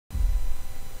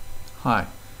Hi,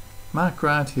 Mark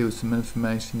Grant here with some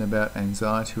information about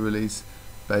anxiety release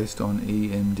based on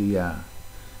EMDR.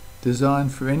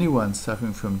 Designed for anyone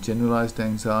suffering from generalized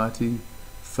anxiety,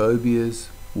 phobias,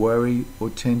 worry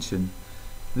or tension,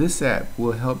 this app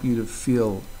will help you to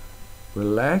feel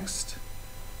relaxed,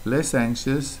 less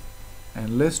anxious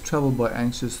and less troubled by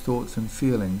anxious thoughts and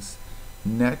feelings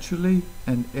naturally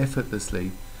and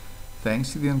effortlessly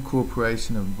thanks to the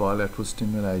incorporation of bilateral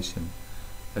stimulation,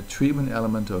 a treatment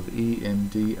element of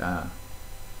EMDR.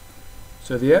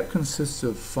 So the app consists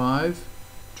of 5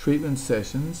 treatment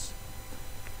sessions,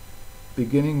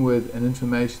 beginning with an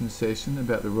information session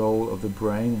about the role of the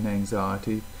brain in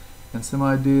anxiety and some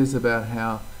ideas about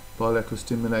how bilateral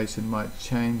stimulation might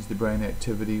change the brain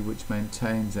activity which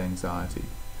maintains anxiety.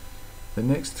 The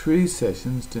next 3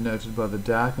 sessions, denoted by the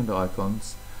darkened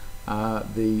icons, are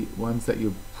the ones that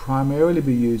you'll primarily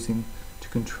be using to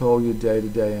control your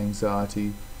day-to-day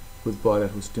anxiety with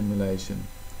bilateral stimulation.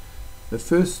 The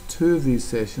first 2 of these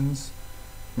sessions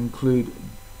include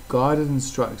guided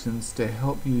instructions to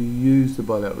help you use the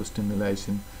bilateral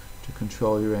stimulation to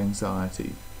control your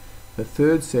anxiety. The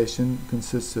 3rd session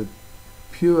consists of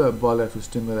pure bilateral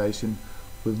stimulation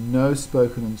with no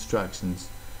spoken instructions,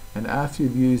 and after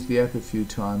you've used the app a few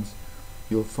times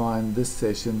you'll find this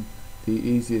session the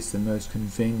easiest and most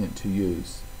convenient to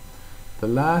use. The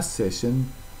last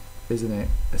session is a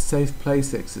safe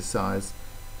place exercise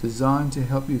designed to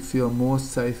help you feel more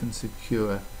safe and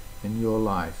secure in your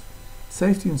life.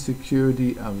 Safety and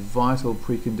security are vital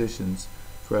preconditions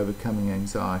for overcoming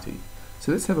anxiety.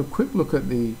 So let's have a quick look at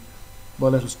the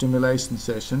bilateral stimulation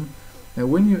session. Now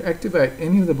when you activate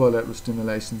any of the bilateral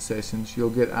stimulation sessions,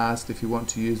 you'll get asked if you want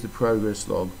to use the progress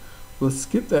log. We'll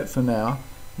skip that for now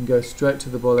and go straight to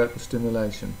the bilateral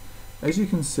stimulation. As you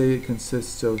can see, it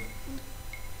consists of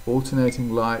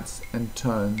alternating lights and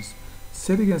tones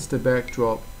set against a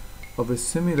backdrop of a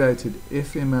simulated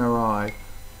fMRI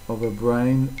of a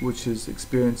brain which is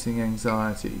experiencing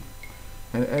anxiety.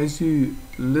 And as you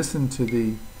listen to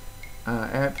the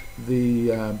app,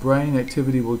 the brain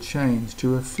activity will change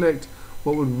to reflect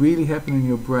what would really happen in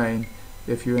your brain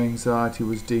if your anxiety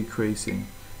was decreasing.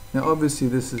 Now obviously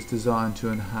this is designed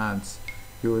to enhance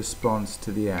your response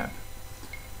to the app.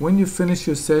 When you finish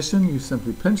your session, you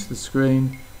simply pinch the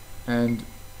screen and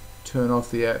turn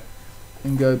off the app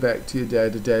and go back to your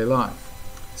day-to-day life.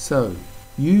 So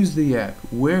use the app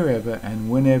wherever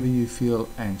and whenever you feel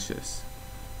anxious.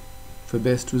 For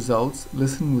best results,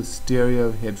 listen with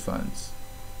stereo headphones.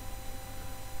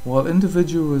 While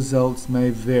individual results may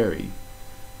vary,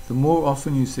 the more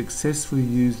often you successfully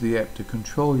use the app to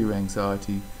control your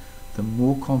anxiety, the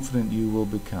more confident you will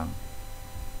become.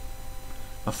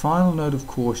 A final note of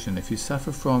caution: if you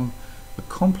suffer from a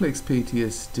complex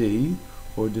PTSD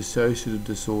or a dissociative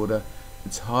disorder,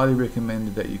 it's highly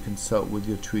recommended that you consult with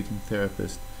your treating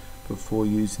therapist before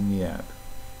using the app.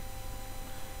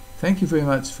 Thank you very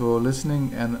much for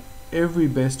listening, and every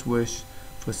best wish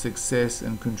for success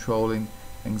in controlling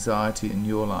anxiety in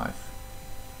your life.